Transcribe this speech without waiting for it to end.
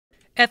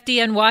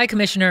FDNY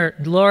Commissioner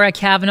Laura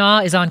Kavanaugh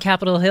is on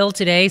Capitol Hill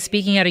today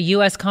speaking at a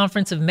U.S.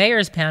 Conference of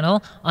Mayors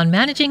panel on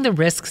managing the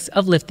risks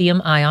of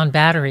lithium-ion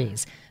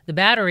batteries. The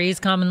batteries,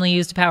 commonly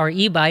used to power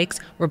e-bikes,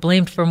 were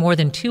blamed for more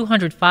than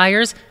 200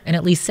 fires and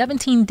at least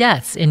 17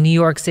 deaths in New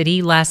York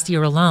City last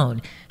year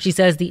alone. She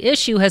says the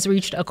issue has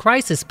reached a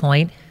crisis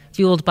point,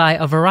 fueled by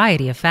a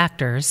variety of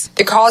factors.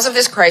 The cause of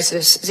this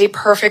crisis is a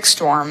perfect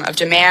storm of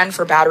demand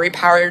for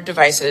battery-powered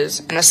devices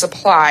and a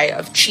supply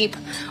of cheap,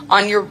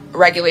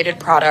 unregulated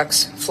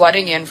products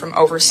flooding in from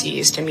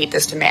overseas to meet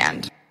this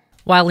demand.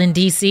 While in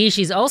D.C.,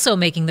 she's also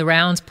making the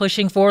rounds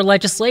pushing for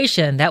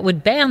legislation that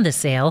would ban the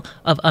sale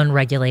of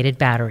unregulated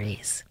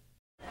batteries.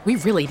 We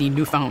really need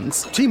new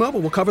phones. T-Mobile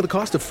will cover the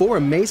cost of 4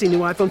 amazing new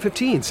iPhone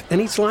 15s, and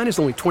each line is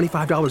only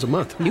 $25 a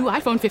month. New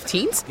iPhone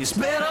 15s? It's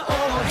better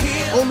over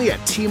here. Only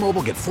at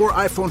T-Mobile, get 4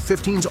 iPhone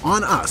 15s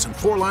on us and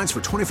 4 lines for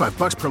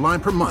 $25 per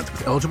line per month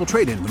with eligible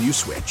trade-in when you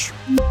switch.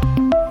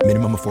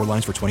 Minimum of 4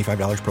 lines for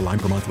 $25 per line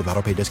per month with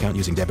autopay discount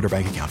using debit or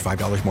bank account.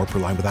 $5 more per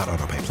line without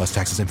autopay, plus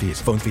taxes and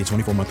fees. Phone fee at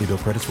 24 monthly bill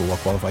credits for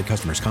well-qualified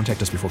customers.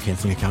 Contact us before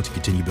canceling account to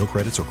continue bill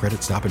credits or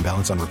credit stop and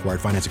balance on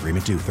required finance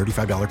agreement due.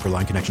 $35 per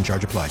line connection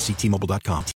charge applies. See T-Mobile.com.